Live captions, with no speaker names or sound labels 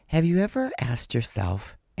Have you ever asked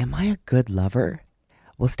yourself, am I a good lover?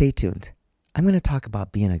 Well, stay tuned. I'm going to talk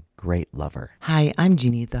about being a great lover. Hi, I'm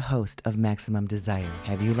Jeannie, the host of Maximum Desire.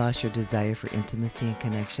 Have you lost your desire for intimacy and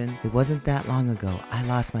connection? It wasn't that long ago I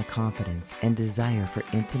lost my confidence and desire for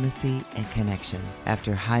intimacy and connection.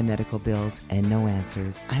 After high medical bills and no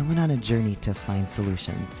answers, I went on a journey to find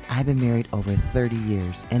solutions. I've been married over 30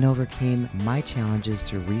 years and overcame my challenges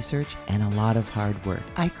through research and a lot of hard work.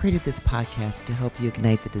 I created this podcast to help you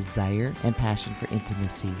ignite the desire and passion for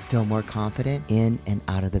intimacy, feel more confident in and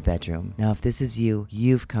out of the bedroom. Now, if this is you,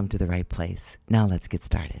 you've come to the right place. Now let's get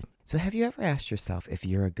started. So have you ever asked yourself if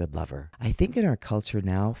you're a good lover? I think in our culture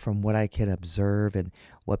now, from what I can observe and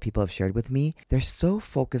what people have shared with me, they're so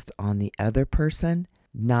focused on the other person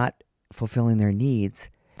not fulfilling their needs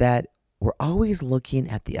that we're always looking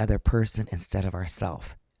at the other person instead of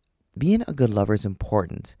ourselves. Being a good lover is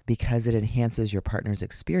important because it enhances your partner's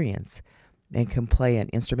experience and can play an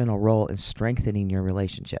instrumental role in strengthening your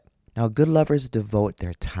relationship. Now, good lovers devote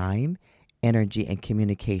their time, energy, and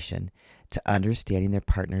communication to understanding their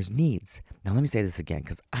partner's needs. Now, let me say this again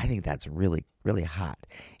because I think that's really, really hot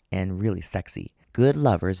and really sexy. Good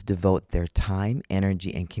lovers devote their time,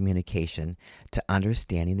 energy, and communication to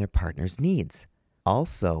understanding their partner's needs,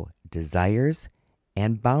 also desires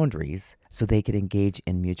and boundaries, so they can engage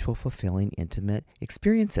in mutual fulfilling, intimate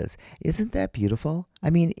experiences. Isn't that beautiful? I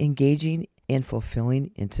mean, engaging in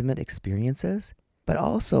fulfilling, intimate experiences, but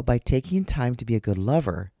also by taking time to be a good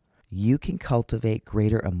lover, you can cultivate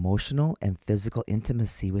greater emotional and physical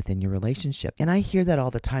intimacy within your relationship. And I hear that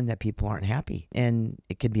all the time, that people aren't happy. And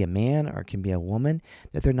it can be a man or it can be a woman,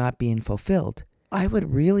 that they're not being fulfilled. I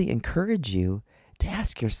would really encourage you to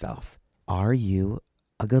ask yourself, are you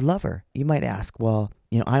a good lover? You might ask, well,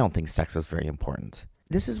 I don't think sex is very important.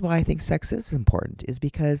 This is why I think sex is important, is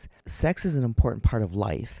because sex is an important part of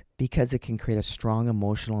life because it can create a strong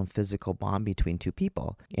emotional and physical bond between two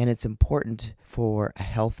people. And it's important for a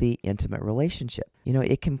healthy, intimate relationship.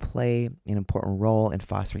 It can play an important role in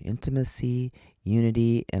fostering intimacy,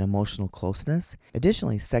 unity, and emotional closeness.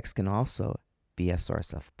 Additionally, sex can also be a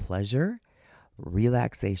source of pleasure,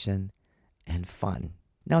 relaxation, and fun.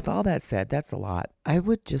 Now, with all that said, that's a lot. I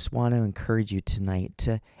would just want to encourage you tonight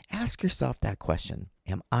to ask yourself that question.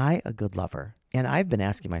 Am I a good lover? And I've been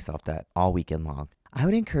asking myself that all weekend long. I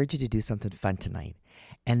would encourage you to do something fun tonight,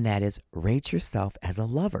 and that is rate yourself as a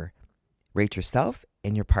lover. Rate yourself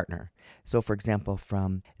and your partner. So, for example,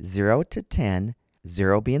 from 0 to 10,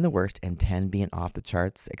 0 being the worst and 10 being off the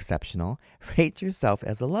charts, exceptional, rate yourself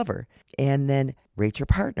as a lover. And then rate your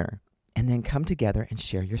partner. And then come together and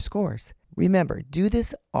share your scores. Remember, do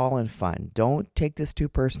this all in fun. Don't take this too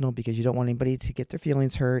personal because you don't want anybody to get their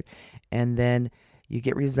feelings hurt and then you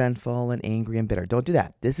get resentful and angry and bitter. Don't do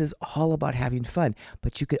that. This is all about having fun.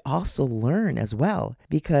 But you could also learn as well,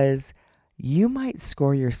 because you might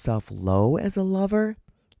score yourself low as a lover,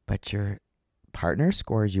 but your partner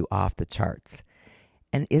scores you off the charts.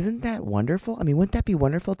 And isn't that wonderful? I mean, wouldn't that be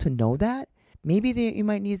wonderful to know that? Maybe you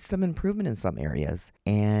might need some improvement in some areas,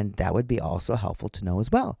 and that would be also helpful to know as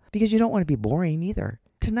well, because you don't want to be boring either.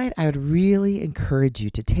 Tonight, I would really encourage you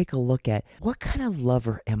to take a look at, what kind of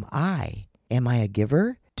lover am I? Am I a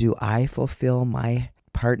giver? Do I fulfill my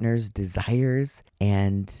partner's desires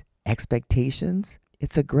and expectations?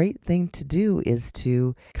 It's a great thing to do, is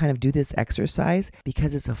to kind of do this exercise,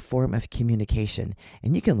 because it's a form of communication,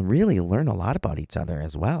 and you can really learn a lot about each other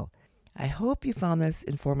as well. I hope you found this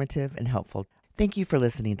informative and helpful. Thank you for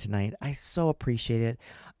listening tonight. I so appreciate it.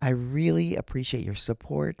 I really appreciate your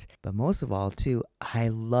support. But most of all, too, I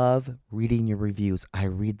love reading your reviews. I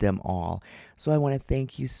read them all. So I want to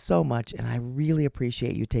thank you so much, and I really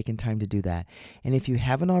appreciate you taking time to do that. And if you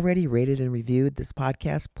haven't already rated and reviewed this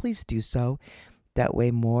podcast, please do so. That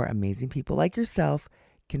way more amazing people like yourself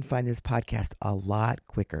can find this podcast a lot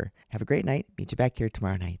quicker. Have a great night. Meet you back here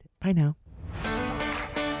tomorrow night. Bye now.